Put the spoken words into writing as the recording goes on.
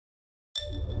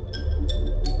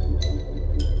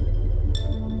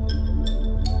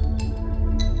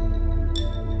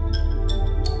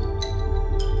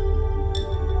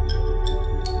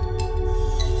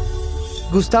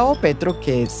Gustavo Petro,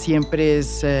 que siempre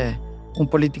es un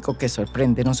político que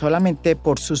sorprende no solamente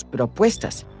por sus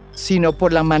propuestas, sino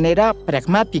por la manera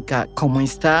pragmática como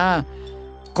está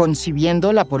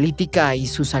concibiendo la política y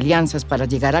sus alianzas para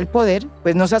llegar al poder,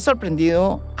 pues nos ha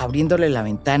sorprendido abriéndole la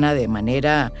ventana de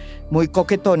manera muy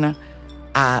coquetona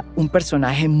a un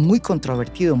personaje muy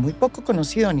controvertido, muy poco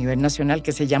conocido a nivel nacional,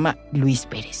 que se llama Luis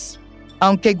Pérez.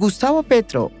 Aunque Gustavo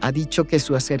Petro ha dicho que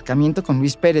su acercamiento con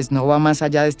Luis Pérez no va más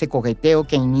allá de este coqueteo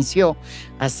que inició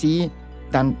así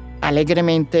tan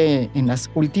alegremente en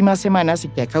las últimas semanas y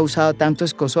que ha causado tanto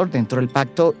escozor dentro del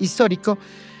pacto histórico,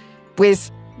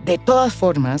 pues de todas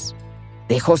formas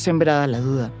dejó sembrada la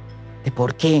duda de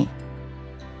por qué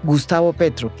Gustavo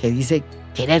Petro, que dice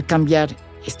querer cambiar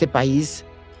este país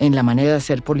en la manera de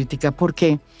hacer política, por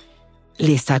qué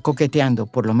le está coqueteando,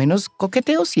 por lo menos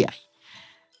coqueteo sí hay,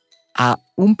 a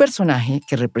un personaje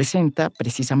que representa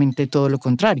precisamente todo lo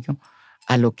contrario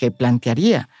a lo que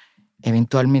plantearía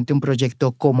eventualmente un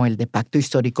proyecto como el de pacto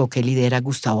histórico que lidera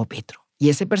Gustavo Petro. Y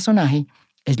ese personaje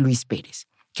es Luis Pérez,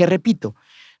 que repito,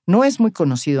 no es muy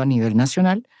conocido a nivel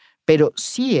nacional, pero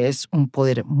sí es un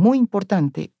poder muy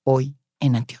importante hoy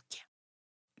en Antioquia.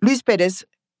 Luis Pérez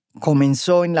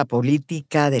comenzó en la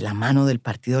política de la mano del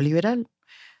Partido Liberal,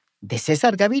 de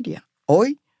César Gaviria,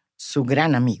 hoy su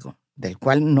gran amigo, del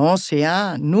cual no se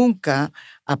ha nunca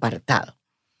apartado.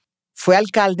 Fue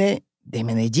alcalde de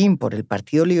Medellín por el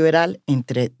Partido Liberal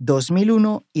entre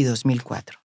 2001 y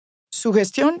 2004. Su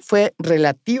gestión fue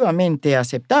relativamente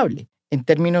aceptable en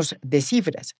términos de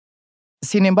cifras.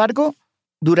 Sin embargo,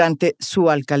 durante su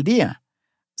alcaldía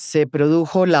se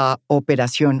produjo la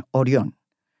Operación Orión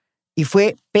y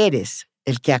fue Pérez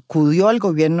el que acudió al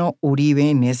gobierno Uribe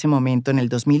en ese momento, en el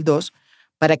 2002,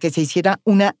 para que se hiciera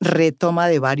una retoma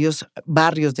de varios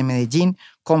barrios de Medellín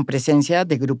con presencia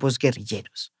de grupos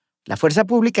guerrilleros. La fuerza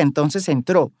pública entonces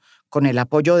entró con el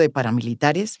apoyo de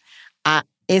paramilitares a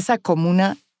esa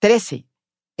comuna 13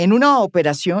 en una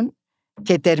operación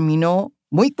que terminó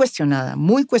muy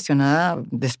cuestionada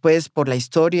después por la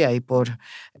historia y por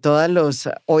todas las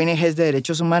ONGs de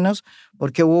derechos humanos,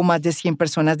 porque hubo más de 100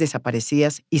 personas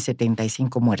desaparecidas y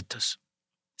 75 muertos.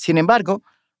 Sin embargo,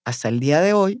 hasta el día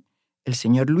de hoy, el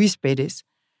señor Luis Pérez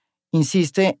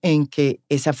insiste en que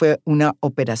esa fue una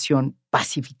operación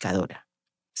pacificadora.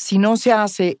 Si no se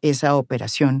hace esa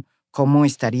operación, ¿cómo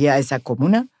estaría esa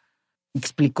comuna?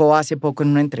 Explicó hace poco en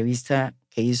una entrevista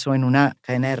que hizo en una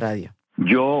cadena de radio.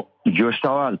 Yo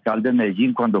estaba alcalde de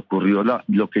Medellín cuando ocurrió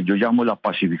lo que yo llamo la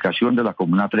pacificación de la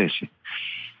Comuna 13.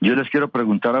 Yo les quiero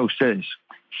preguntar a ustedes,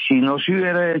 si no se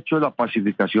hubiera hecho la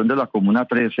pacificación de la Comuna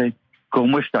 13,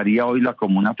 ¿cómo estaría hoy la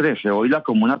Comuna 13? Hoy la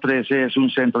Comuna 13 es un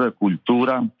centro de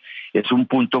cultura, es un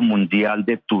punto mundial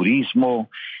de turismo.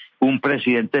 Un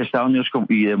presidente de Estados Unidos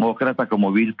y demócrata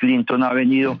como Bill Clinton ha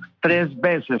venido 3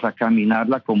 veces a caminar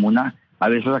la comuna, a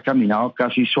veces ha caminado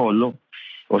casi solo.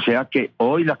 O sea que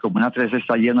hoy la Comuna 13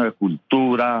 está lleno de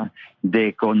cultura, de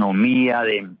economía,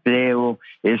 de empleo.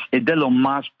 Es de lo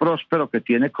más próspero que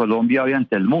tiene Colombia hoy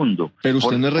ante el mundo. ¿Pero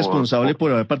usted no es responsable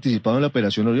por haber participado en la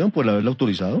Operación Orión, por haberla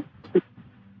autorizado?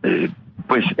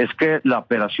 Pues es que la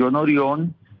Operación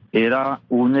Orión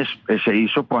se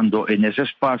hizo cuando en ese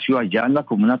espacio, allá en la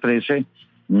Comuna 13,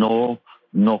 no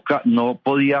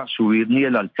podía subir ni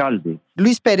el alcalde.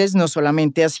 Luis Pérez no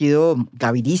solamente ha sido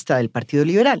gavirista del Partido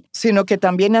Liberal, sino que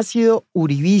también ha sido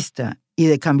uribista y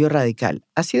de Cambio Radical.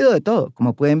 Ha sido de todo,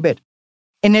 como pueden ver.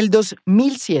 En el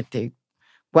 2007,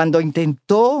 cuando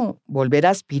intentó volver a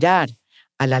aspirar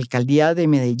a la alcaldía de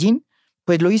Medellín,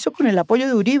 pues lo hizo con el apoyo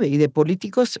de Uribe y de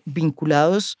políticos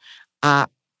vinculados a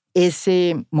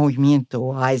ese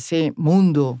movimiento, a ese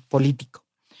mundo político.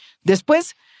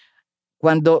 Después,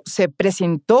 cuando se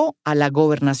presentó a la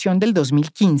gobernación del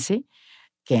 2015,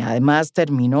 que además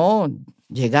terminó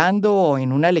llegando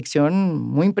en una elección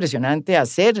muy impresionante a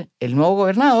ser el nuevo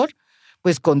gobernador,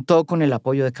 pues contó con el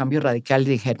apoyo de Cambio Radical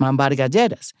de Germán Vargas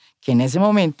Lleras, que en ese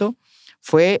momento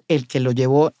fue el que lo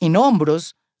llevó en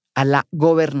hombros a la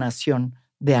gobernación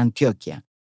de Antioquia.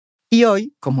 Y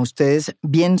hoy, como ustedes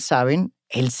bien saben,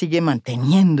 él sigue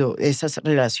manteniendo esas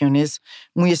relaciones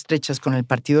muy estrechas con el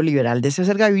Partido Liberal de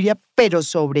César Gaviria, pero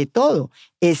sobre todo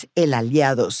es el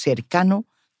aliado cercano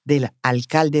del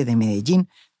alcalde de Medellín,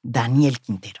 Daniel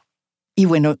Quintero. Y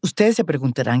bueno, ustedes se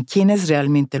preguntarán, ¿quién es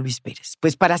realmente Luis Pérez?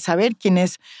 Pues para saber quién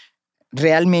es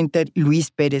realmente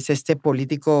Luis Pérez, este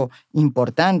político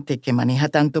importante que maneja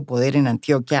tanto poder en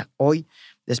Antioquia hoy,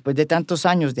 después de tantos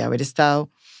años de haber estado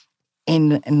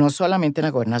no solamente en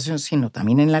la gobernación, sino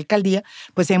también en la alcaldía,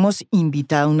 pues hemos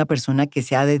invitado a una persona que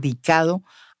se ha dedicado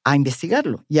a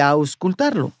investigarlo y a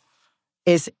auscultarlo.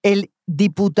 Es el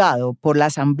diputado por la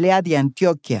Asamblea de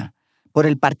Antioquia por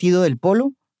el Partido del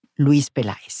Polo, Luis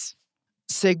Peláez.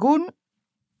 Según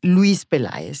Luis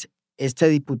Peláez, este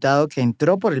diputado que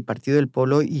entró por el Partido del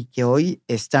Polo y que hoy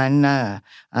está en la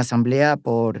asamblea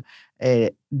por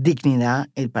Dignidad,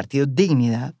 el partido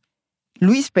Dignidad,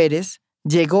 Luis Pérez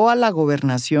llegó a la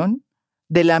gobernación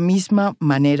de la misma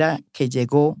manera que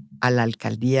llegó a la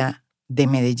alcaldía de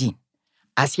Medellín,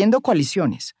 haciendo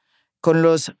coaliciones con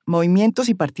los movimientos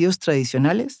y partidos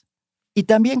tradicionales y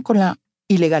también con la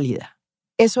ilegalidad.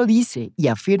 Eso dice y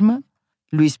afirma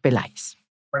Luis Peláez.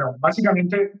 Bueno,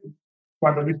 básicamente,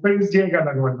 cuando Luis Pérez llega a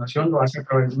la gobernación, lo hace a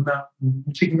través de un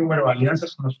sinnúmero de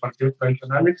alianzas con los partidos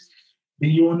tradicionales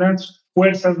y unas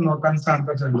fuerzas no tan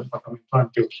santas en el departamento de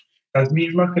Antioquia, las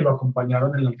mismas que lo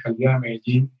acompañaron en la alcaldía de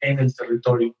Medellín en el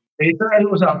territorio.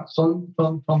 O sea, son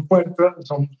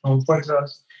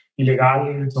fuerzas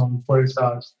ilegales, son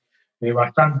fuerzas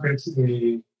bastantes.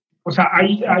 O sea,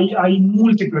 hay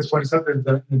múltiples fuerzas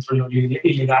dentro de lo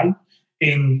ilegal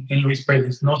en Luis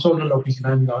Pérez, no solo la oficina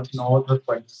de migrados, sino otras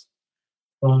fuerzas.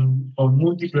 Son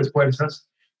múltiples fuerzas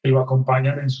que lo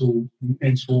acompañan en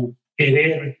su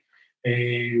querer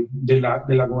de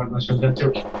la gobernación de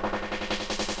Antioquia.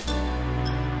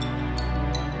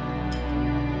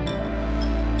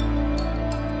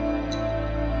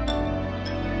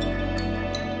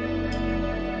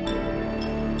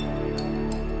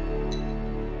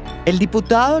 El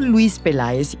diputado Luis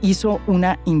Peláez hizo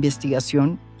una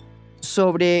investigación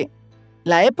sobre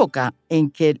la época en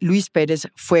que Luis Pérez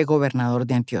fue gobernador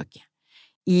de Antioquia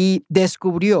y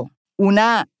descubrió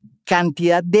una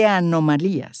cantidad de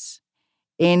anomalías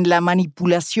en la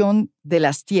manipulación de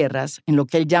las tierras, en lo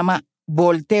que él llama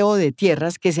volteo de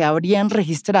tierras, que se habrían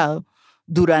registrado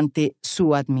durante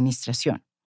su administración.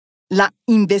 La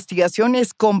investigación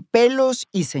es con pelos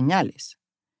y señales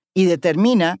y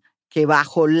determina que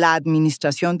bajo la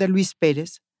administración de Luis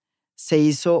Pérez se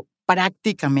hizo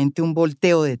prácticamente un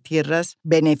volteo de tierras,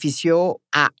 benefició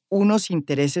a unos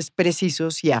intereses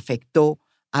precisos y afectó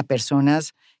a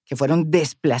personas que fueron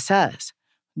desplazadas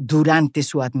durante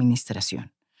su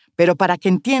administración. Pero para que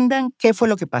entiendan qué fue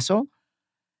lo que pasó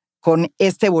con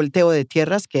este volteo de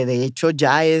tierras, que de hecho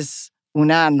ya es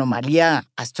una anomalía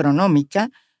astronómica,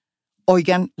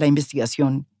 oigan la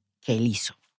investigación que él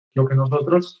hizo. Lo que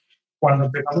nosotros, cuando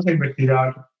empezamos a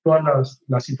investigar todas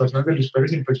las situaciones de Luis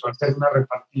Pérez, empezó a hacer una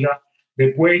repartida de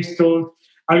puestos,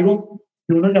 algo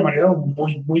que uno llamaría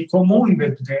muy, muy común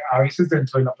a veces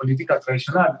dentro de la política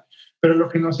tradicional. Pero lo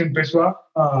que nos empezó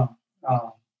a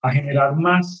generar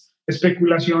más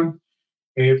especulación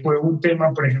fue un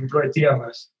tema, por ejemplo, de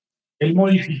tierras. Él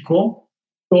modificó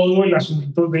todo el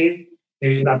asunto de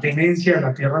la tenencia de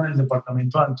la tierra en el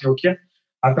departamento de Antioquia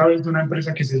a través de una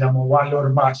empresa que se llamó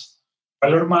Valor Más.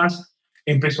 Valor Más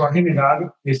empezó a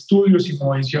generar estudios y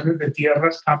movenciones de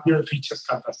tierras, cambio de fichas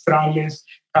catastrales,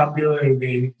 cambio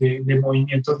de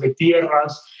movimientos de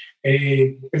tierras.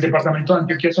 El departamento de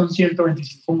Antioquia son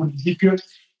 125 municipios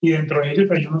y dentro de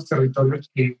ellos hay unos territorios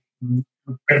que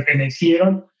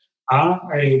pertenecieron a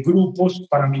grupos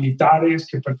paramilitares,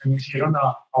 que pertenecieron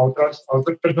a otras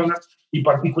personas y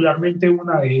particularmente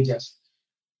una de ellas.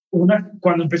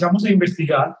 Cuando empezamos a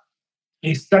investigar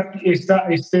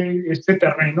este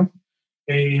terreno,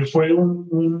 fue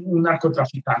un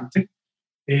narcotraficante.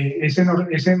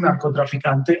 Ese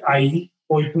narcotraficante, ahí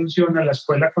hoy funciona la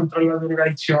Escuela contra la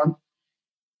Drogadicción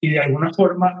y de alguna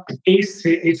forma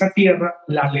esa tierra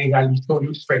la legalizó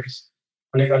Luis Pérez.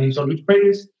 La legalizó Luis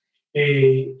Pérez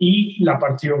y la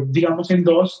partió, digamos, en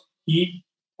dos, y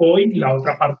hoy la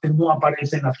otra parte no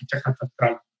aparece en la ficha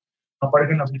catastral. No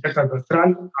aparece en la ficha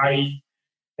catastral. Hay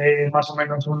más o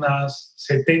menos unas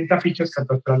 70 fichas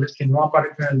catastrales que no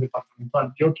aparecen en el departamento de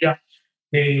Antioquia,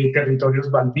 de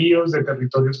territorios baldíos, de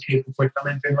territorios que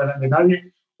supuestamente no eran de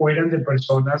nadie o eran de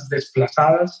personas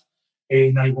desplazadas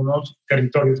en algunos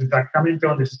territorios, exactamente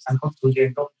donde se están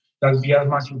construyendo las vías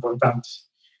más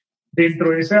importantes.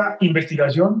 Dentro de esa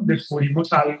investigación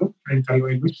descubrimos algo frente a lo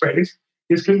de Luis Pérez,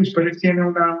 y es que Luis Pérez tiene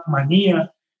una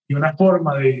manía y una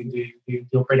forma de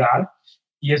operar.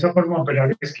 Y esa forma de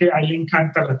operar es que a él le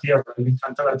encanta la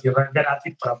tierra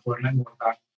gratis para poderla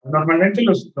engordar. Normalmente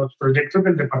los proyectos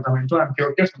del departamento de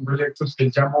Antioquia son proyectos que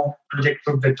él llamó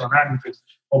proyectos detonantes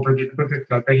o proyectos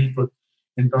estratégicos.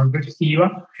 Entonces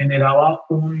generaba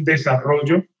un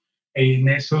desarrollo en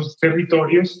esos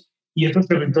territorios y esos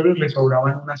territorios le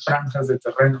sobraban unas franjas de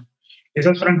terreno.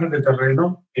 Esas franjas de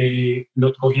terreno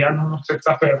los cogían unos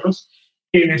testaferros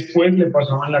que después le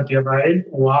pasaban la tierra a él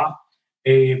o a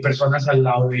personas al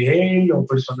lado de él o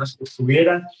personas que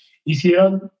estuvieran.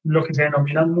 Hicieron lo que se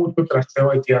denomina mucho trasteo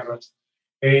de tierras.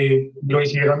 Lo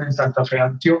hicieron en Santa Fe,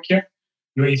 Antioquia,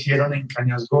 lo hicieron en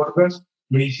Cañas Gordas,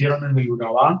 lo hicieron en el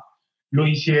Urabá, lo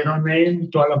hicieron en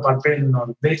toda la parte del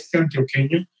nordeste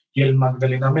antioqueño y el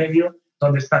Magdalena Medio,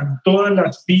 donde están todas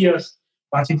las vías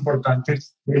más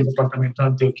importantes del departamento de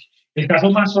Antioquia. El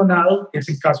caso más sonado es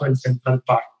el caso del Central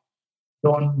Park,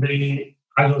 donde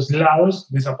a los lados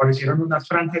desaparecieron unas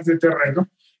franjas de terreno.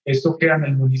 Esto queda en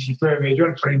el municipio de Bello,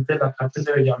 al frente de la cárcel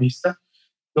de Bellavista,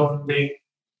 donde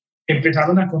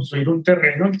empezaron a construir un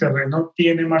terreno. El terreno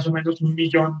tiene más o menos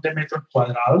 1.000.000 de metros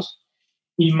cuadrados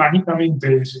y mágicamente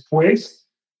después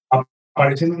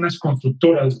aparecen unas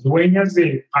constructoras dueñas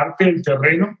de parte del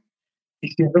terreno,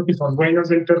 diciendo que son dueños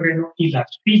del terreno, y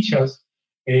las fichas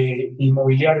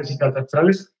inmobiliarias y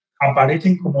catastrales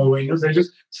aparecen como dueños de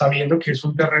ellos, sabiendo que es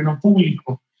un terreno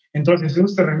público. Entonces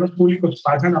esos terrenos públicos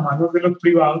pasan a manos de los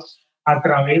privados a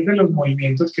través de los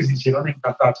movimientos que se hicieron en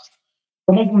catastro.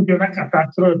 ¿Cómo funciona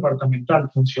catastro departamental?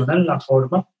 Funciona en la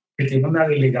forma que tiene una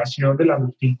delegación de la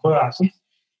Agustín Codazzi,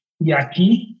 y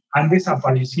aquí han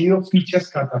desaparecido fichas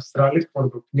catastrales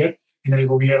por doquier en el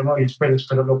gobierno de Luis Pérez,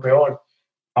 pero lo peor,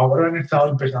 ahora han estado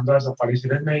empezando a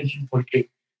desaparecer en Medellín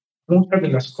porque muchas de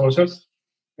las cosas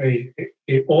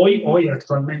hoy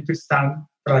actualmente están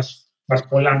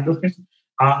traspolándose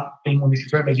a el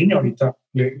municipio de Medellín, y ahorita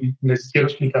les quiero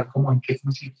explicar cómo en qué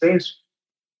consiste eso.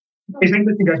 Esa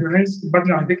investigación es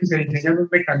básicamente que se diseña un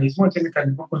mecanismo. Ese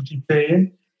mecanismo consiste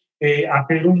en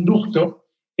hacer un ducto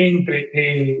entre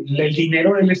el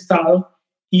dinero del Estado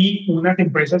y unas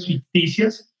empresas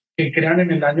ficticias que crean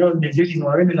en el año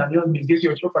 2019, en el año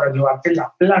 2018, para llevarte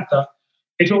la plata.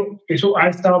 Eso ha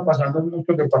estado pasando en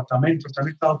muchos departamentos, han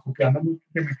estado copiando mucho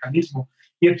ese mecanismo,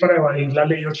 y es para evadir la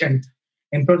ley 80.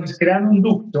 Entonces crean un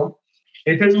ducto.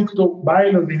 Ese ducto va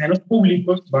de los dineros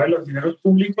públicos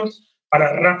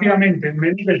para rápidamente, en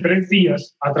menos de 3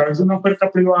 días, a través de una oferta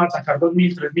privada, sacar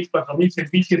 2.000, 3.000, 4.000,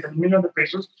 6.000, 7.000 millones de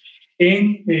pesos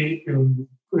en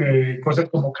cosas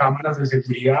como cámaras de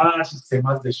seguridad,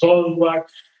 sistemas de software.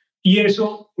 Y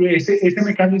ese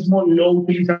mecanismo lo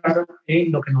utilizaron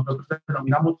en lo que nosotros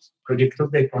denominamos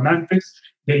proyectos detonantes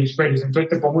de Luis Pérez. Entonces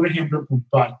te pongo un ejemplo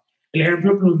puntual. El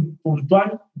ejemplo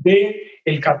puntual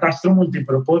del catastro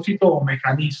multipropósito o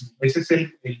mecanismo. Ese es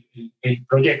el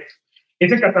proyecto.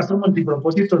 Ese catastro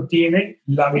multipropósito tiene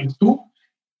la virtud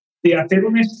de hacer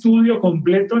un estudio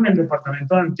completo en el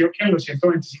departamento de Antioquia, en los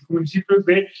 125 municipios,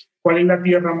 de cuál es la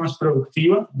tierra más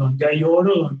productiva, dónde hay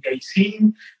oro, dónde hay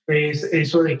zinc, pues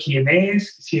eso de quién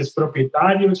es, si es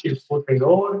propietario, si es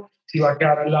poseedor, si va a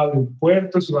quedar al lado de un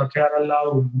puerto, si va a quedar al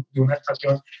lado de una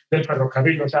estación del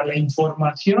ferrocarril. O sea, la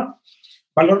información,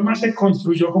 Valor Más se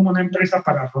construyó como una empresa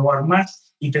para robar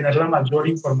más y tener la mayor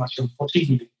información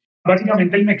posible.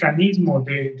 Básicamente el mecanismo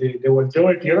de volteo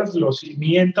de tierras lo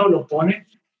cimienta o lo pone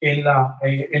en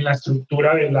la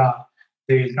estructura del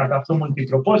catastro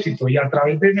multipropósito, y a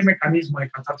través de ese mecanismo de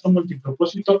catastro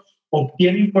multipropósito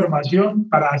obtiene información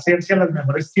para hacerse a las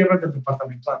mejores tierras del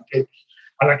departamento de Antioquia,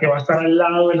 a la que va a estar al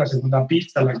lado de la segunda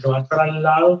pista, a la que va a estar al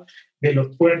lado de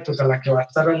los puertos, a la que va a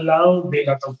estar al lado de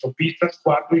las autopistas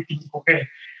 4 y 5G,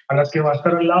 a las que va a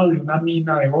estar al lado de una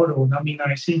mina de oro, una mina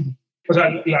de zinc. O sea,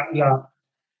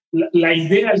 la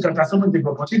idea del catastro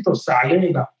multipropósito sale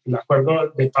del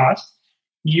acuerdo de paz,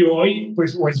 y hoy,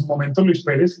 pues, o en su momento Luis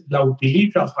Pérez la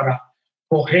utiliza para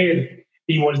coger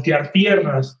y voltear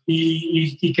tierras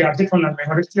y quedarse con las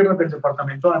mejores tierras del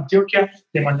departamento de Antioquia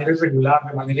de manera irregular,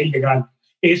 de manera ilegal.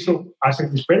 Eso hace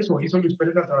Luis Pérez, o hizo Luis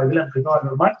Pérez a través de la empresa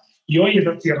Valor Más, y hoy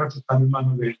esas tierras están en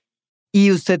manos de él.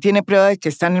 ¿Y usted tiene prueba de que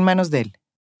están en manos de él?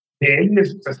 De él y de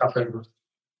sus testaferros.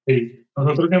 Sí.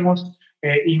 Nosotros hemos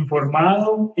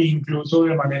informado, e incluso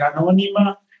de manera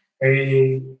anónima,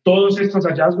 todos estos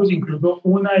hallazgos. Incluso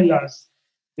una de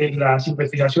las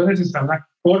investigaciones está en la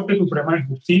Corte Suprema de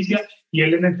Justicia, y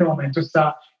él en este momento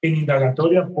está en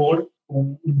indagatoria por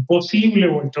un posible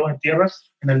volteo de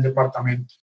tierras en el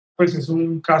departamento. Pues es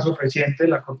un caso reciente de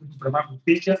la Corte Suprema de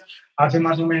Justicia. Hace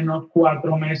más o menos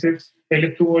 4 meses él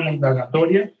estuvo en la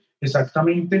indagatoria,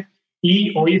 exactamente,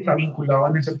 y hoy está vinculado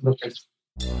en ese proceso.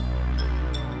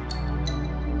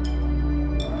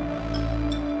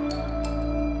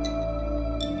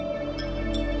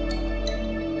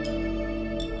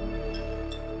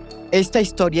 Esta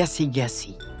historia sigue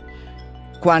así.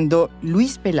 Cuando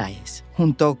Luis Pérez,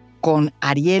 junto con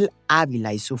Ariel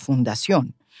Ávila y su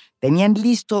fundación, tenían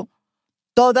listo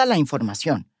toda la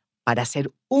información para hacer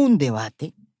un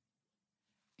debate,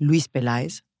 Luis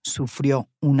Pérez sufrió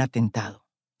un atentado.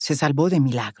 Se salvó de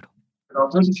milagro.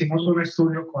 Nosotros hicimos un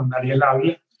estudio con Ariel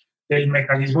Ávila del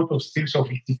mecanismo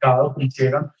sofisticado que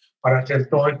hicieron para hacer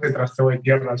todo este trasteo de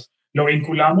tierras. Lo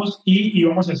vinculamos y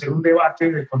íbamos a hacer un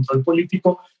debate de control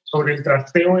político sobre el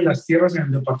trasteo de las tierras en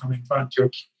el departamento de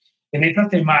Antioquia. En esta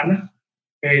semana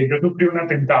yo sufrí un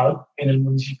atentado en el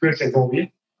municipio de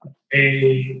Segovia,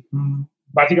 eh,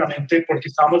 básicamente porque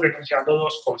estábamos denunciando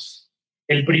dos cosas.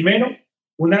 El primero,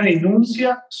 una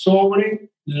denuncia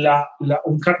sobre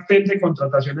un cartel de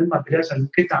contratación en materia de salud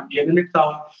que también él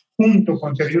estaba junto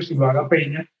con Sergio Zuluaga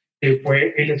Peña, que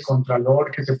fue el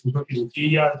excontralor que se puso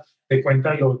cirugías de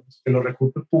cuenta de los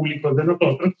recursos públicos de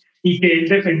nosotros, y que él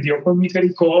defendió con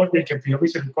misericordia, que pidió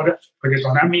misericordia, porque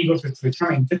son amigos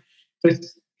estrechamente.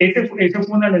 Entonces, esa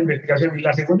fue una de las investigaciones. Y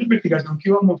la segunda investigación que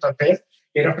íbamos a hacer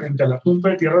era frente al asunto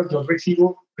de tierras. Yo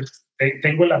recibo, pues,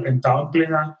 tengo el atentado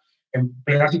en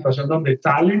plena situación donde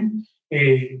salen.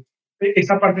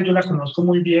 Esa parte yo la conozco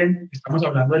muy bien. Estamos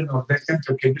hablando del nordeste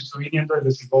antioqueño. Estoy viniendo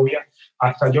desde Segovia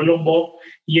hasta Yolombó,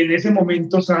 y en ese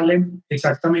momento salen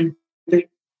exactamente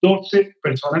 12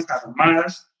 personas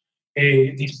armadas,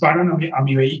 disparan a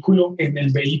mi vehículo. En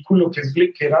el vehículo que es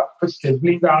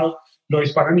blindado, lo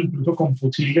disparan incluso con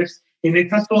fusiles. En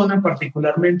esta zona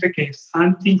particularmente, que es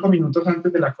 5 minutos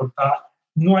antes de la cortada,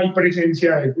 no hay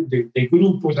presencia de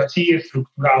grupos así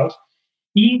estructurados,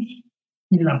 y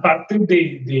en la parte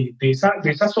de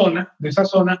esa zona,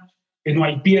 no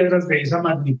hay piedras de esa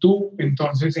magnitud.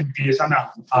 Entonces empiezan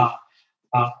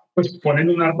pues ponen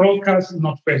unas rocas,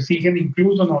 nos persiguen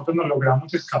incluso, nosotros no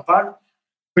logramos escapar,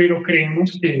 pero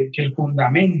creemos que el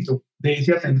fundamento de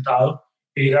ese atentado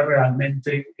era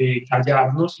realmente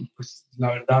callarnos, y pues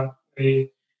la verdad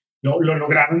lo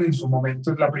lograron en su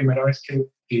momento. Es la primera vez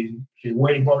que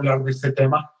vuelvo a hablar de este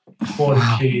tema,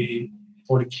 porque,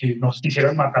 porque nos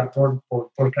quisieron matar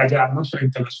por callarnos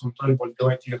frente al asunto del volteo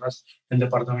de tierras del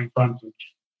departamento de Antioquia.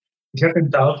 Ese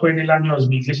atentado fue en el año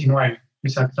 2019,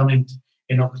 exactamente.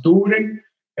 En octubre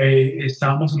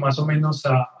estábamos más o menos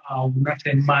a una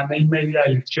semana y media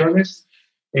de elecciones.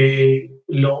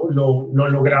 Lo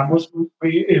logramos,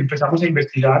 empezamos a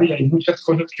investigar, y hay muchas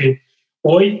cosas que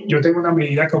hoy yo tengo una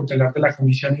medida cautelar de la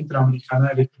Comisión Interamericana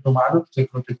de Derechos Humanos de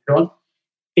protección.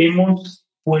 Hemos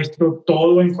puesto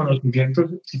todo en conocimiento.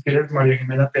 Si quieres, María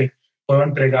Jimena, te puedo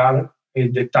entregar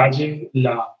en detalle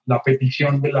la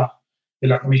petición de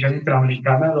la Comisión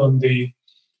Interamericana, donde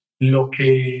lo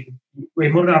que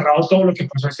hemos narrado todo lo que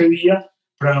pasó ese día,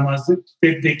 pero además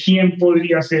de quién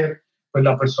podría ser, pues,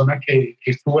 la persona que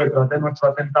estuvo detrás de nuestro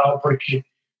atentado, porque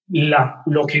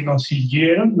los que nos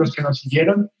siguieron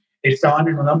estaban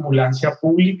en una ambulancia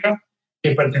pública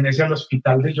que pertenece al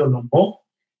hospital de Yolombó,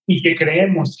 y que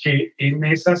creemos que en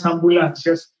esas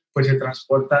ambulancias pues se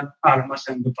transportan armas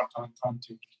en el departamento de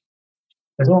Antioquia.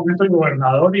 En ese momento el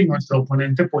gobernador y nuestro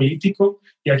oponente político,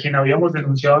 y a quien habíamos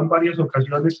denunciado en varias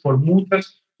ocasiones por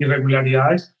muchas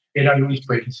irregularidades, era Luis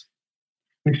Pérez.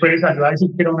 Luis Pérez salió a decir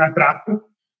que era un atraco,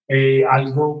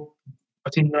 algo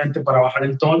simplemente para bajar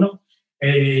el tono.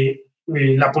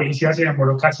 La policía se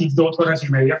demoró casi 2 horas y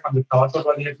media cuando estaba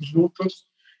solo a 10 minutos.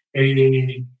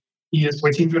 Y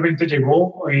después simplemente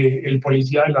llegó el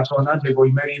policía de la zona, llegó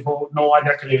y me dijo: no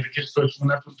vaya a creer que esto es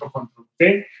un asunto contra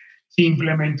usted,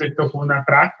 simplemente esto fue un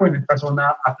atraco. En esta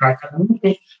zona atracan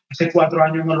mucho, hace 4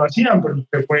 años no lo hacían, pero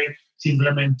usted fue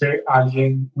simplemente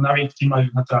una víctima de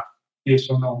un atraco, y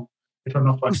eso no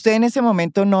fue. Usted en ese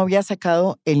momento no había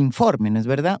sacado el informe, ¿no es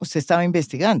verdad? Usted estaba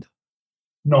investigando.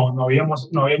 No habíamos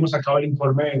sacado el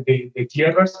informe de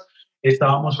tierras.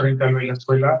 Estábamos frente a lo de la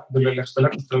escuela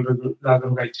contra la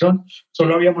drogadicción.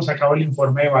 Solo habíamos sacado el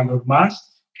informe de Valor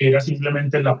Más, que era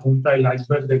simplemente la punta del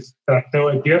iceberg del trateo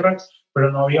de tierras,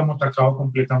 pero no habíamos sacado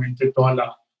completamente toda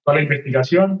la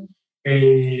investigación.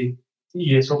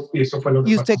 Y eso fue lo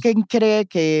que ¿Y usted pasó. quién cree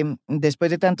que,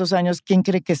 después de tantos años, quién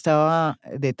cree que estaba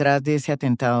detrás de ese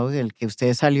atentado del que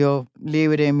usted salió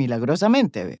libre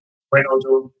milagrosamente? Bueno,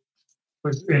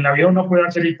 pues en la vida uno puede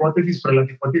hacer hipótesis, pero las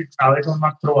hipótesis cada vez son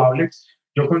más probables.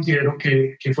 Yo considero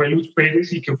que fue Luis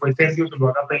Pérez y que fue Sergio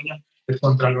Zuluaga Peña, el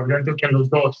contralor de Antioquia,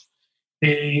 los dos,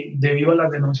 debido a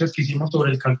las denuncias que hicimos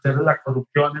sobre el cartel de la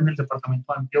corrupción en el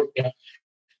departamento de Antioquia,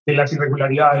 de las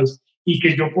irregularidades, y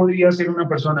que yo podría ser una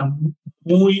persona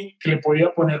que le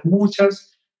podía poner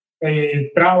muchas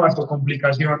trabas o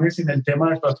complicaciones en el tema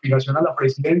de su aspiración a la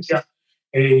presidencia.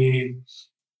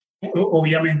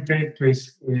 Obviamente,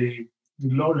 pues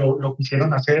lo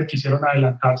quisieron hacer, quisieron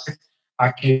adelantarse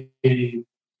a que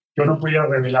yo no podía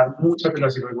revelar muchas de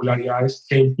las irregularidades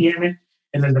que él tiene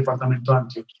en el departamento de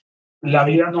Antioquia. La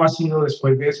vida no ha sido,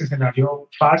 después de ese escenario,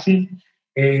 fácil.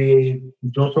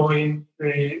 Yo soy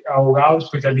abogado,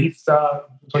 especialista,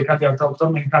 soy candidato a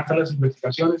doctor, me encantan las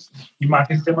investigaciones, y más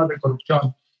en temas de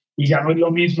corrupción. Y ya no es lo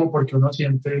mismo, porque uno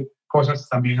siente cosas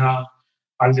también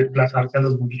al desplazarse a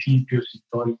los municipios y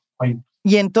todo el cuento.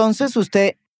 Y entonces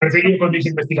usted... He seguido con mis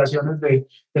investigaciones de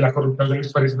la corrupción de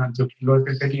Luis Pérez en Antioquia, lo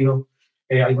he seguido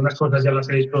Algunas cosas ya las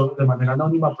he hecho de manera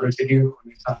anónima, pero he seguido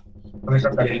con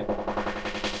esa tarea.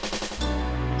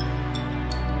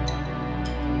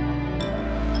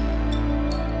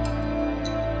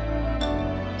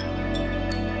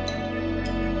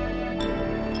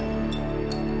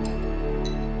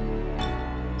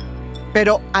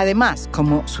 Pero además,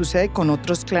 como sucede con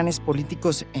otros clanes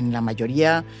políticos en la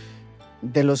mayoría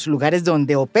de los lugares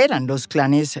donde operan los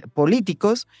clanes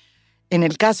políticos, en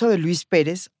el caso de Luis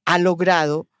Pérez ha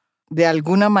logrado de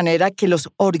alguna manera que los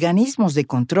organismos de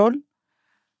control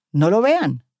no lo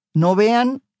vean, no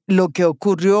vean lo que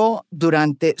ocurrió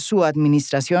durante su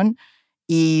administración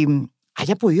y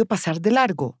haya podido pasar de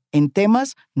largo en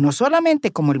temas no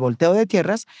solamente como el volteo de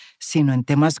tierras, sino en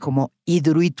temas como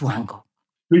Hidroituango.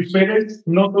 Luis Pérez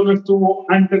no solo estuvo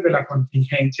antes de la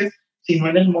contingencia, sino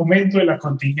en el momento de la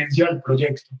contingencia del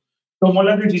proyecto. Tomó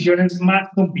las decisiones más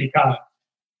complicadas,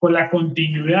 con la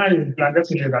continuidad del plan de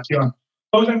aceleración.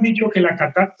 Todos han dicho que la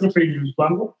catástrofe de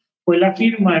Hidroituango fue la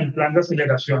firma del plan de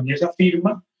aceleración, y esa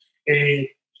firma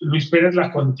Luis Pérez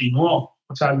la continuó,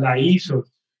 o sea, la hizo.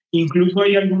 Incluso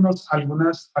hay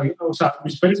o sea,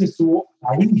 Luis Pérez estuvo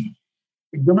ahí.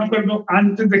 Yo me acuerdo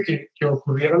antes de que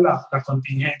ocurriera la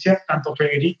contingencia, tanto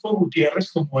Federico Gutiérrez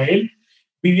como él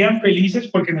vivían felices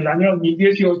porque en el año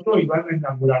 2018 iban a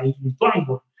inaugurar el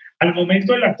Hidroituango. Al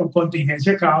momento de la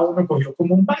contingencia, cada uno cogió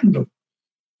como un bando.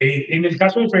 En el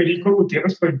caso de Federico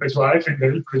Gutiérrez, pues empezó a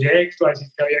defender el proyecto, a decir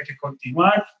que había que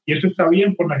continuar, y eso está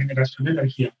bien por la generación de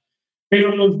energía.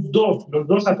 Pero los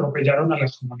dos atropellaron a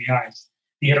las comunidades.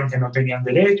 Dijeron que no tenían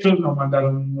derechos, no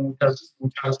mandaron muchas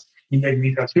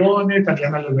indemnizaciones,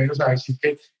 salían a los medios a decir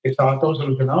que estaba todo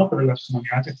solucionado, pero las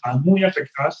comunidades estaban muy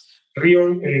afectadas,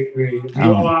 río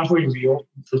abajo y río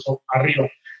incluso arriba.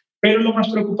 Pero lo más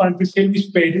preocupante es que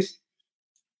Luis Pérez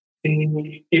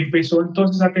empezó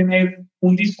entonces a tener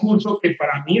un discurso que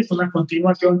para mí es una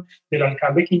continuación del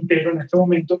alcalde Quintero en este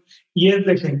momento, y es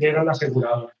defender a la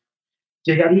aseguradora.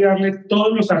 Llegar y darle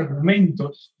todos los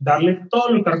argumentos a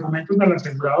la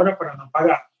aseguradora para no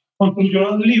pagar. Construyó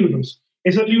 2 libros.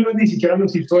 Esos libros ni siquiera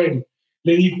los hizo él.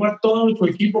 Le dijo a todo su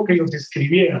equipo que los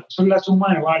escribiera. Eso es la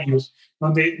suma de varios,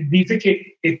 donde dice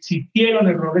que existieron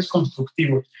errores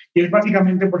constructivos. Y es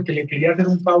básicamente porque le quería hacer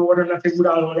un favor a la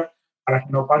aseguradora para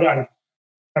que no pagara.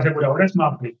 La aseguradora es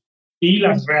MAPRE y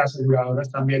las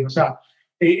reaseguradoras también. O sea,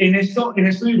 en esto de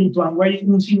Hidroituango hay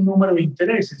un sinnúmero de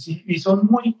intereses y son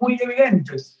muy, muy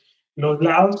evidentes. Los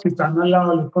lados que están al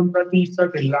lado de los contratistas,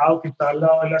 el lado que está al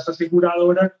lado de las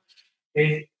aseguradoras,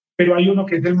 pero hay uno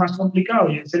que es el más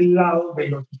complicado y es el lado de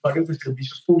los usuarios de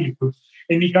servicios públicos.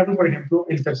 En mi caso, por ejemplo,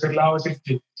 el tercer lado es el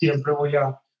que siempre voy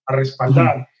a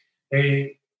respaldar,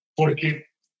 porque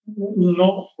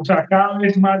o sea, cada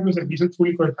vez más los servicios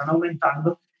públicos están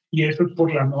aumentando, y eso es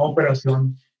por la nueva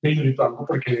operación de Hidroituango,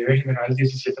 porque debe generar el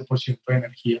 17% de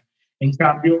energía. En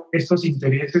cambio, estos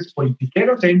intereses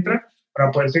politiqueros entran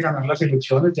para poderse ganar las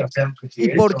elecciones, ya sean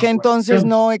presidentes. ¿Y por qué entonces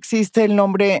no existe el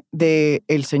nombre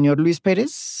del señor Luis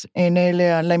Pérez en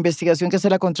la investigación que hace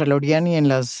la Contraloría ni en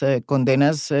las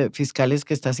condenas fiscales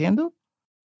que está haciendo?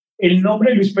 El nombre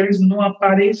de Luis Pérez no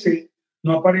aparece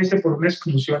por una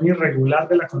exclusión irregular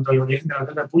de la Contraloría General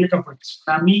de la República, porque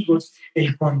son amigos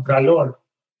el Contralor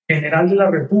General de la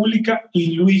República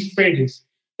y Luis Pérez,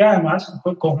 que además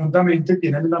conjuntamente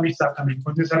tienen una amistad también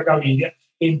con César Gaviria.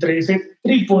 Entre ese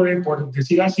trípode, por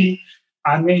decir así,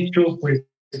 han hecho pues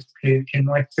que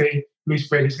no esté Luis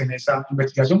Pérez en esa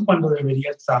investigación cuando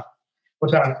debería estar. O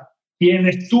sea, quien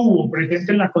estuvo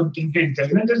presente en la contingencia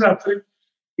en el desastre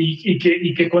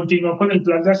y que continuó con el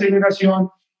plan de aceleración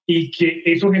y que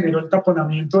eso generó el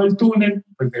taponamiento del túnel,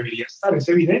 pues debería estar, es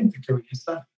evidente que debería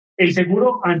estar. El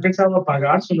seguro ha empezado a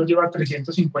pagar, solo lleva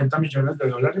 $350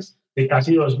 millones de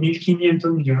casi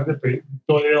 2.500 millones de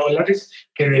dólares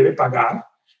que debe pagar.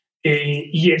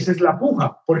 Y esa es la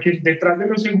puja, porque detrás de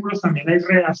los seguros también hay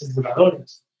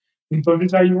reaseguradores.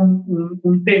 Entonces hay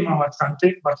un tema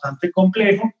bastante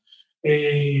complejo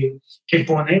que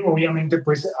pone obviamente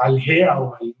pues al GEA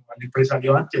o al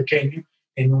empresariado antioqueño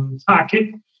en un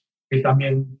jaque, que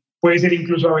también puede ser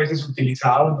incluso a veces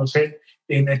utilizado, no sé,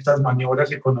 en estas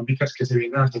maniobras económicas que se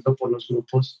vienen haciendo por los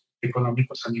grupos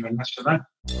económicos a nivel nacional.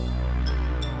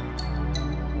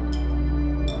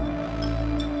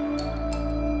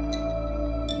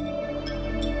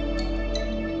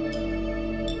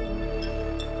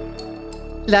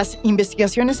 Las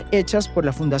investigaciones hechas por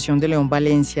la Fundación de León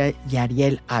Valencia y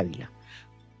Ariel Ávila,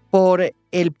 por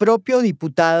el propio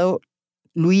diputado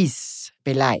Luis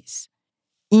Pérez,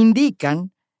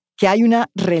 indican que hay una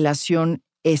relación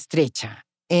estrecha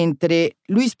entre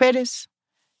Luis Pérez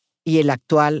y el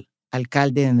actual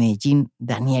alcalde de Medellín,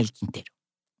 Daniel Quintero.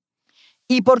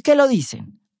 ¿Y por qué lo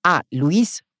dicen?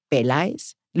 Luis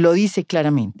Pérez lo dice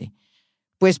claramente.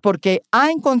 Pues porque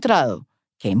ha encontrado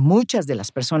que muchas de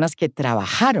las personas que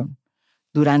trabajaron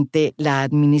durante la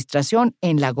administración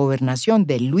en la gobernación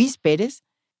de Luis Pérez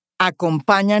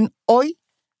acompañan hoy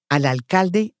al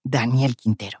alcalde Daniel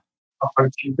Quintero. A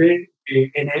partir de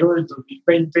enero del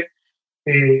 2020,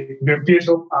 yo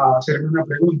empiezo a hacerme una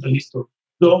pregunta, listo,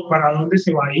 ¿para dónde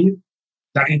se va a ir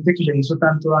la gente que le hizo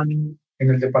tanto daño en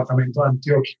el departamento de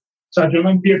Antioquia? O sea, yo no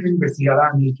empiezo a investigar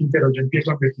a Daniel Quintero, yo empiezo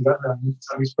a investigar a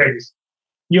Luis Pérez.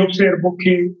 Y observo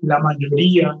que la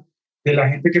mayoría de la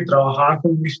gente que trabajaba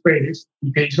con Luis Pérez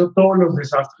y que hizo todos los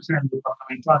desastres en el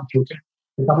departamento de Antioquia,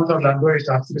 estamos hablando de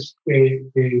desastres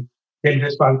del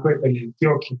desfalco de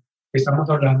Antioquia, estamos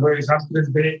hablando de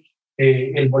desastres de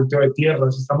el volteo de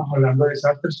tierras, estamos hablando de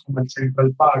desastres como el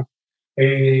Central Park,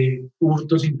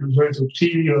 hurtos incluso de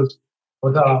subsidios,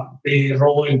 o sea,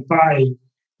 robo del PAE,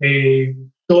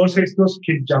 todos estos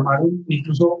que llamaron,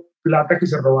 incluso plata que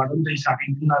se robaron de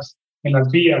Isagen en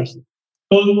las vías,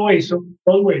 todo eso,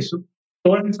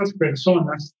 todas esas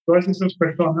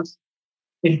personas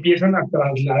empiezan a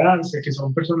trasladarse, que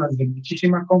son personas de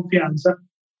muchísima confianza,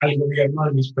 al gobierno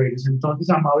de Luis Pérez. Entonces,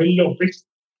 Amabel López,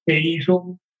 que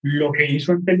hizo lo que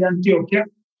hizo en Teleantioquia,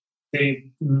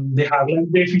 dejarla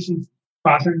en déficit,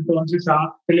 pasa entonces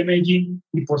a Telemedellín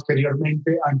y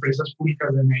posteriormente a Empresas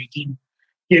Públicas de Medellín.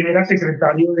 Quien era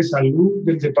secretario de Salud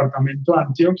del departamento de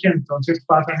Antioquia, entonces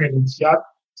pasa a gerenciar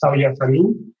Sabia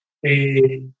Salud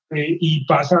y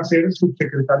pasa a ser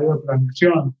subsecretario de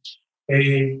Planeación.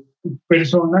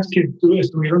 Personas que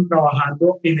estuvieron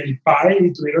trabajando en el PAE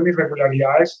y tuvieron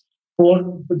irregularidades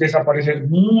por desaparecer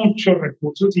muchos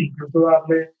recursos e incluso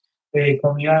darle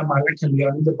comida de mala calidad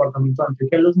en el departamento de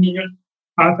Antioquia a los niños,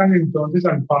 pasan entonces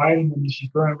al PAE del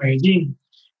municipio de Medellín.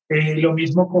 Lo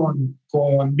mismo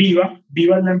con Viva.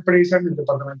 Viva es la empresa en el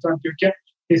departamento de Antioquia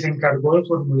que se encargó de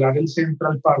formular el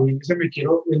Central Park.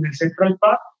 En el Central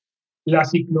Park,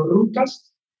 las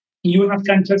ciclorrutas y unas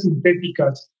canchas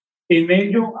sintéticas. En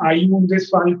ello hay un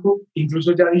desfalco,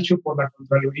 incluso ya dicho por la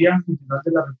Contraloría General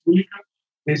de la República,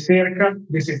 de cerca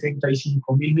de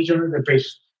 75 mil millones de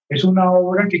pesos. Es una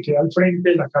obra que queda al frente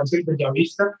de la cárcel de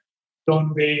Bellavista,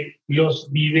 donde los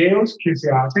videos que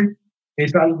se hacen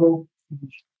es algo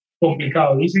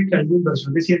complicado. Dicen que hay una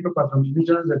inversión de 104 mil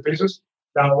millones de pesos.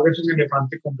 La obra es un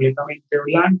elefante completamente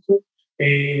blanco.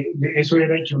 Eso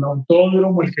era hecho un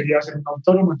autódromo, él quería hacer un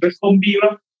autódromo. Entonces, con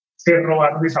Viva se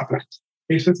robaron esa plata.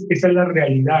 Esa es la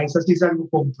realidad. Eso sí es algo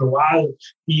comprobado,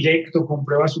 directo, con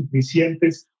pruebas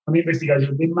suficientes. Una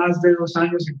investigación de más de 2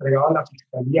 años entregada a la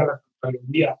Fiscalía, a la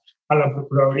Contraloría, a la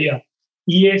Procuraduría.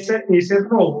 Y ese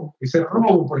robo,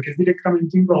 porque es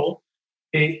directamente un robo,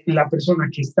 la persona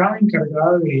que estaba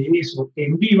encargada de eso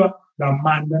en Viva la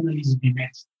mandan al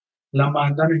ISBIMES, la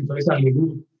mandan entonces al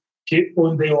EDU,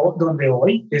 donde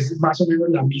hoy es más o menos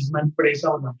la misma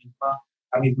empresa o la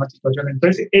misma situación.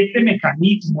 Entonces, este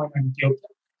mecanismo en Antioquia,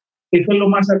 eso es lo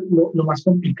más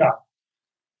complicado.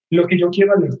 Lo que yo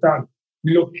quiero alertar,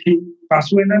 lo que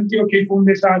pasó en Antioquia fue un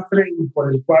desastre y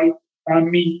por el cual a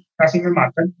mí casi me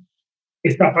matan,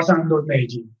 está pasando en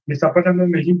Medellín. Está pasando en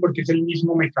Medellín porque es el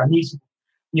mismo mecanismo.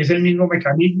 Y es el mismo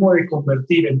mecanismo de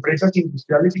convertir empresas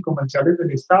industriales y comerciales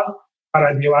del Estado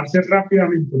para llevarse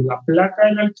rápidamente la plata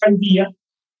de la alcaldía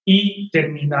y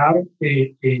terminar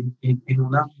en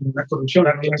una corrupción.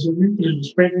 La relación entre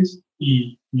Luis Pérez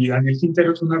y Daniel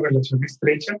Quintero es una relación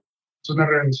estrecha, es una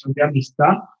relación de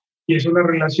amistad y es una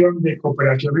relación de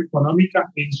cooperación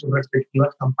económica en sus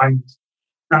respectivas campañas.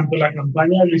 Tanto la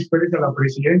campaña de Luis Pérez a la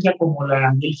presidencia como la de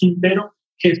Daniel Quintero,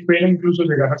 que espera incluso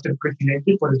llegar a ser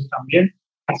presidente y por eso también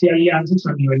hace alianzas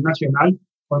a nivel nacional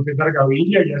con César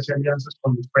Gaviria y hace alianzas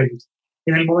con Luis Pérez.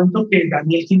 En el momento que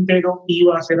Daniel Quintero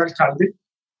iba a ser alcalde,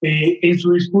 en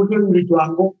su discurso en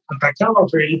Urituango atacaba a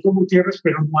Federico Gutiérrez,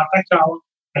 pero no atacaba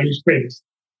a Luis Pérez.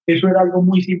 Eso era algo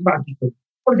muy simpático,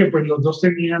 porque pues los dos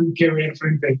tenían que ver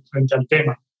frente al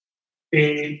tema.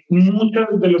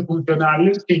 Muchos de los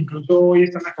funcionarios que incluso hoy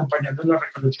están acompañando en la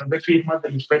recolección de firmas de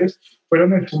Luis Pérez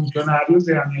fueron funcionarios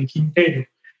de Daniel Quintero.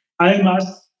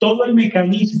 Además, todo el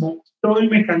mecanismo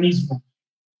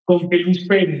con que Luis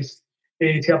Pérez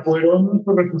se apoderó de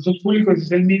nuestros recursos públicos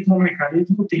es el mismo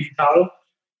mecanismo utilizado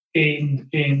en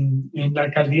la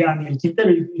alcaldía de Daniel Quintero.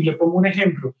 Y le pongo un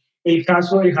ejemplo, el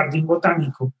caso del Jardín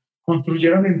Botánico.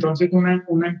 Construyeron entonces una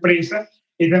empresa,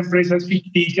 esas empresas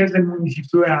ficticias del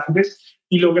municipio de Andes,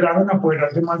 y lograron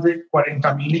apoderarse más de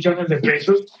 40 mil millones de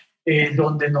pesos,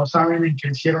 donde no saben en qué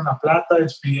hicieron la plata,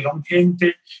 despidieron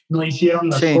gente, no hicieron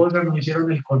las cosas, no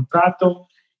hicieron el contrato.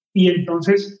 Y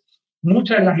entonces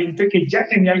mucha de la gente que ya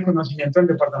tenía el conocimiento del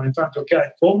departamento de Antioquia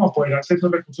de cómo apoderarse de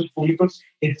esos recursos públicos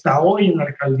está hoy en la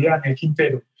alcaldía de Daniel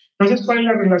Quintero. Entonces, ¿cuál es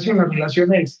la relación? La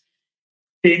relación es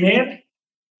tener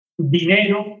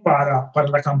dinero para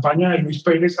la campaña de Luis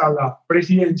Pérez a la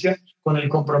presidencia, con el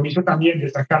compromiso también de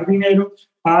sacar dinero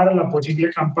para la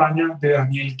posible campaña de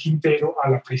Daniel Quintero a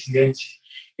la presidencia.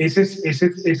 Esa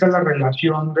es la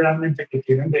relación realmente que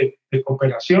tienen de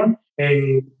cooperación.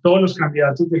 Todos los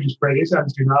candidatos de Luis Pérez al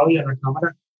Senado y a la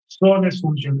Cámara son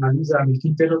exfuncionarios de Daniel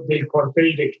Quintero del corte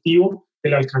directivo de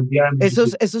la alcaldía de Daniel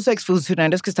Quintero. Esos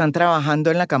exfuncionarios que están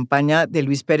trabajando en la campaña de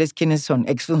Luis Pérez, ¿quiénes son?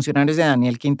 Exfuncionarios de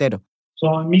Daniel Quintero.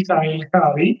 Son Misael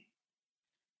Javi,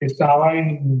 que estaba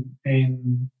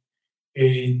en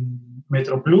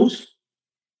Metroplus,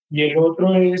 y el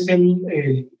otro es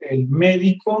el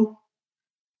médico,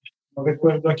 no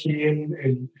recuerdo aquí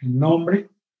el nombre,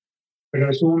 pero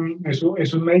es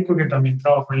un médico que también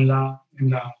trabajó en la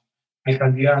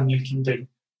alcaldía de Daniel Quintero,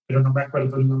 pero no me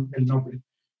acuerdo el nombre.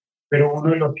 Pero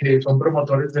uno de los que son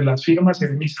promotores de las firmas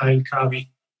es Misael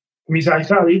Javi. Misael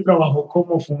Javi trabajó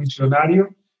como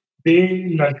funcionario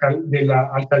de la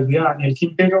alcaldía de Daniel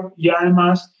Quintero y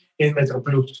además en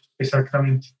Metroplus,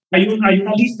 exactamente. Hay una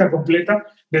lista completa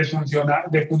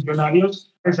de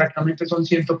funcionarios, exactamente son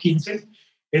 115.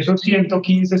 Esos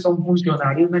 115 son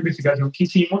funcionarios, una investigación que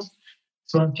hicimos,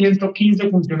 son 115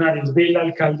 funcionarios de la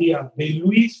alcaldía de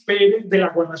Luis Pérez, de la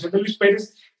gobernación de Luis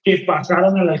Pérez, que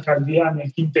pasaron a la alcaldía de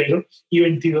Daniel Quintero, y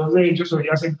 22 de ellos hoy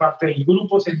hacen parte del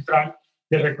grupo central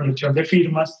de recolección de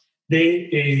firmas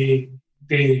de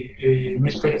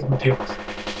Luis Pérez Gutiérrez.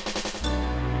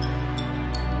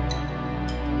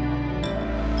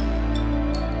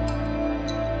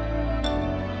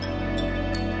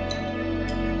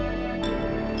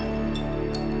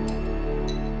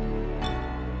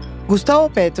 Gustavo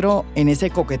Petro, en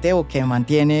ese coqueteo que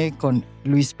mantiene con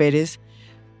Luis Pérez,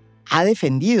 ha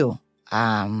defendido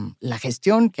la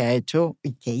gestión que ha hecho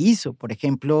y que hizo, por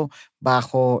ejemplo,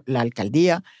 bajo la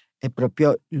alcaldía el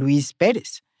propio Luis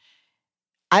Pérez.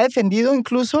 Ha defendido,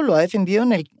 incluso lo ha defendido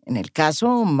en el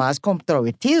caso más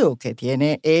controvertido que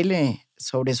tiene él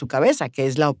sobre su cabeza, que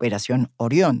es la Operación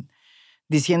Orión,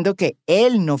 diciendo que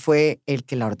él no fue el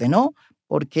que la ordenó,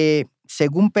 porque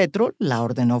según Petro, la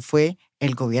ordenó fue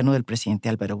el gobierno del presidente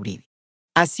Álvaro Uribe.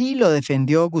 Así lo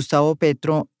defendió Gustavo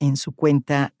Petro en su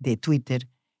cuenta de Twitter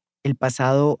el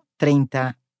pasado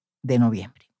 30 de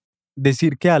noviembre.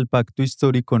 Decir que al pacto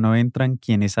histórico no entran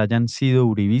quienes hayan sido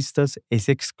uribistas es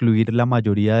excluir la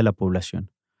mayoría de la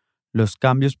población. Los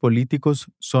cambios políticos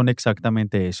son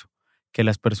exactamente eso, que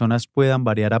las personas puedan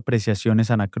variar apreciaciones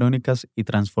anacrónicas y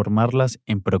transformarlas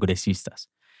en progresistas.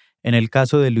 En el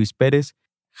caso de Luis Pérez,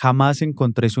 jamás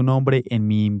encontré su nombre en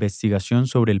mi investigación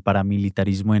sobre el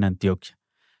paramilitarismo en Antioquia.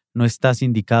 No está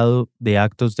sindicado de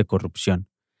actos de corrupción.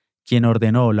 Quien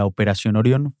ordenó la Operación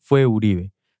Orión fue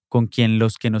Uribe, con quien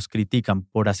los que nos critican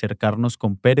por acercarnos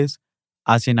con Pérez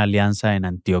hacen alianza en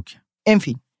Antioquia. En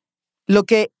fin, lo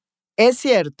que es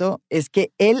cierto es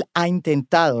que él ha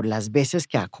intentado las veces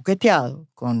que ha coqueteado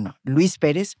con Luis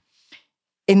Pérez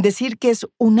en decir que es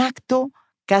un acto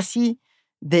casi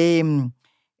de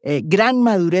gran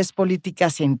madurez política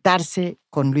sentarse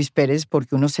con Luis Pérez,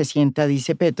 porque uno se sienta,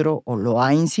 dice Petro, o lo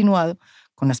ha insinuado,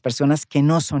 con las personas que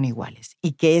no son iguales,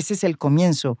 y que ese es el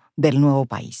comienzo del nuevo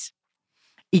país,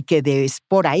 y que es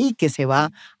por ahí que se va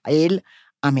a él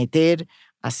a meter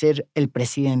a ser el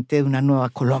presidente de una nueva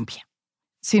Colombia.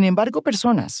 Sin embargo,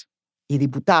 personas y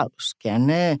diputados que han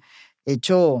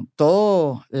hecho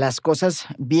todas las cosas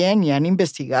bien y han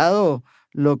investigado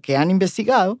lo que han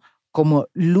investigado, como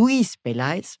Luis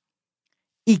Pérez,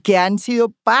 y que han sido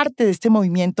parte de este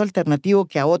movimiento alternativo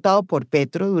que ha votado por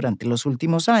Petro durante los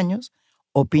últimos años,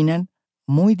 opinan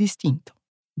muy distinto.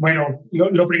 Bueno,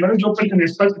 lo primero, yo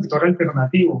pertenezco al sector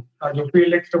alternativo. Yo fui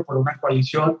electo por una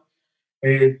coalición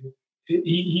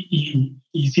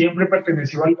y siempre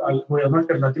perteneció al gobierno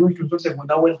alternativo, incluso en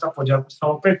segunda vuelta apoyar a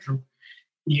Gustavo Petro.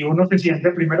 Y uno se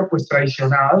siente primero pues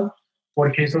traicionado,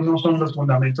 porque esos no son los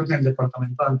fundamentos del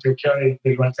departamento de Antioquia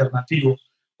de lo alternativo.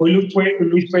 Hoy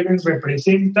Luis Pérez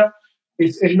representa,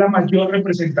 es la mayor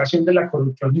representación de la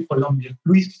corrupción en Colombia.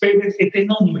 Luis Pérez, este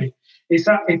nombre,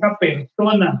 esa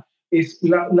persona, es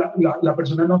la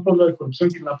persona no solo de corrupción,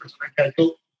 sino la persona que ha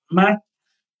hecho más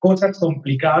cosas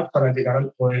complicadas para llegar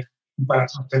al poder, para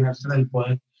sostenerse en el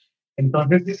poder.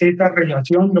 Entonces, esta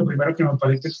relación, lo primero que me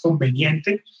parece es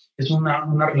conveniente, es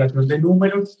una relación de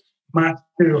números, más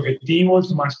que de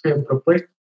objetivos, más que de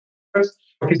propuestas,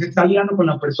 porque se está aliando con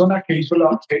la persona que hizo la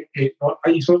orden,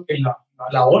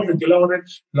 dio la orden,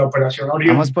 la operación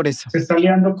Orión. Vamos por eso. Se está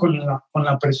aliando con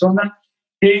la persona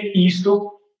que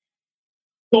hizo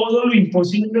todo lo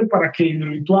imposible para que en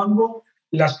Hidroituango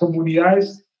las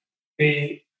comunidades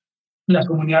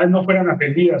no fueran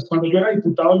atendidas. Cuando yo era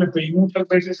diputado le pedí muchas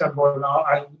veces al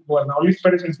gobernador Luis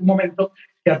Pérez en su momento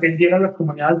que atendiera a las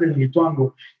comunidades de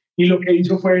Hidroituango, y lo que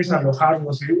hizo fue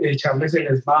desalojarlos, echarles el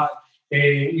ESMAD,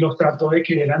 los trató de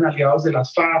que eran aliados de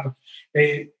las FARC,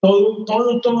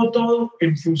 todo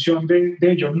en función de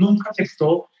ello. Nunca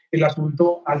aceptó el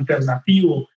asunto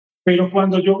alternativo, pero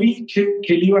cuando yo vi que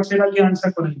él iba a hacer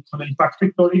alianza con el pacto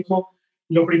histórico,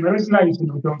 lo primero es la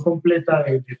disolución completa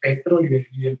de Petro y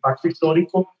del pacto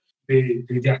histórico,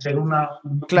 de hacer una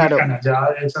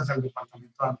canallada de esas al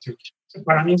departamento de Antioquia.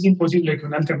 Para mí es imposible que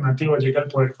una alternativa llegue al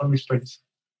poder con Luis Pérez.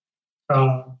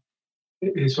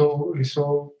 Eso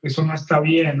no está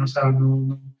bien, o sea,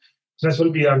 es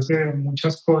olvidarse de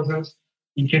muchas cosas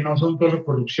y que no son solo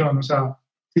corrupción. O sea,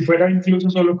 si fuera incluso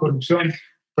solo corrupción,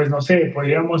 pues no sé,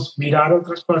 podríamos mirar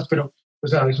otras cosas, pero o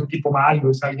sea, es un tipo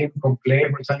malo, es alguien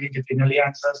complejo, es alguien que tiene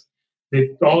alianzas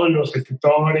de todos los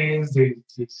sectores, del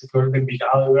sector de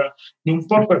Envigado, de un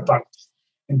poco de partes.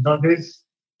 Entonces,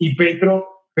 y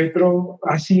Petro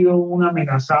ha sido un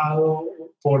amenazado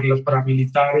por los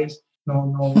paramilitares,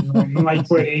 no hay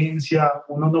coherencia,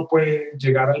 uno no puede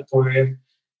llegar al poder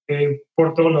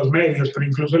por todos los medios, pero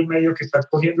incluso el medio que está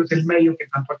escogiendo es el medio que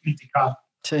tanto ha criticado.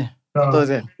 Sí.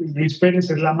 Entonces, Luis Pérez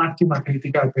es la máxima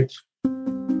crítica de Petro.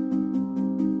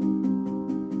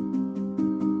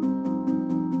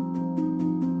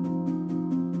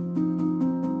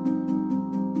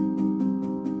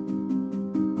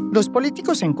 Los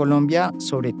políticos en Colombia,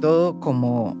 sobre todo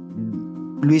como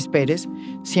Luis Pérez,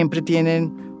 siempre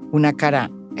tienen una cara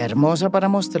hermosa para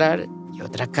mostrar y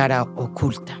otra cara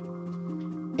oculta.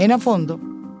 En A Fondo,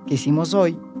 quisimos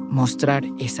hoy mostrar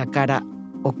esa cara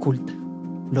oculta,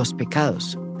 los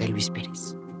pecados de Luis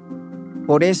Pérez.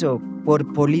 Por eso,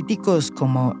 por políticos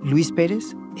como Luis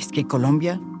Pérez, es que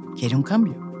Colombia quiere un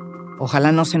cambio.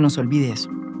 Ojalá no se nos olvide eso.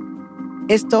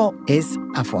 Esto es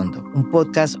A Fondo, un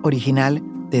podcast original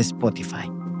de Spotify.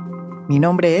 Mi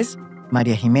nombre es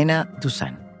María Jimena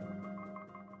Duzán.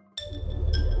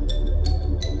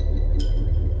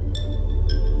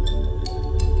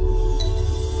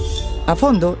 A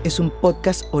Fondo es un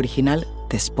podcast original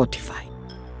de Spotify.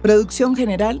 Producción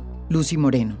general, Lucy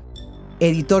Moreno.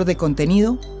 Editor de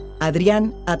contenido,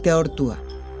 Adrián Ateortúa.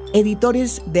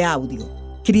 Editores de audio,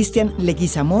 Cristian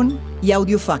Leguizamón y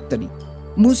Audio Factory.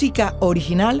 Música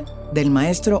original del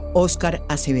maestro Óscar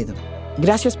Acevedo.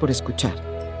 Gracias por escuchar.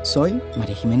 Soy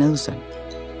María Jimena Duzán.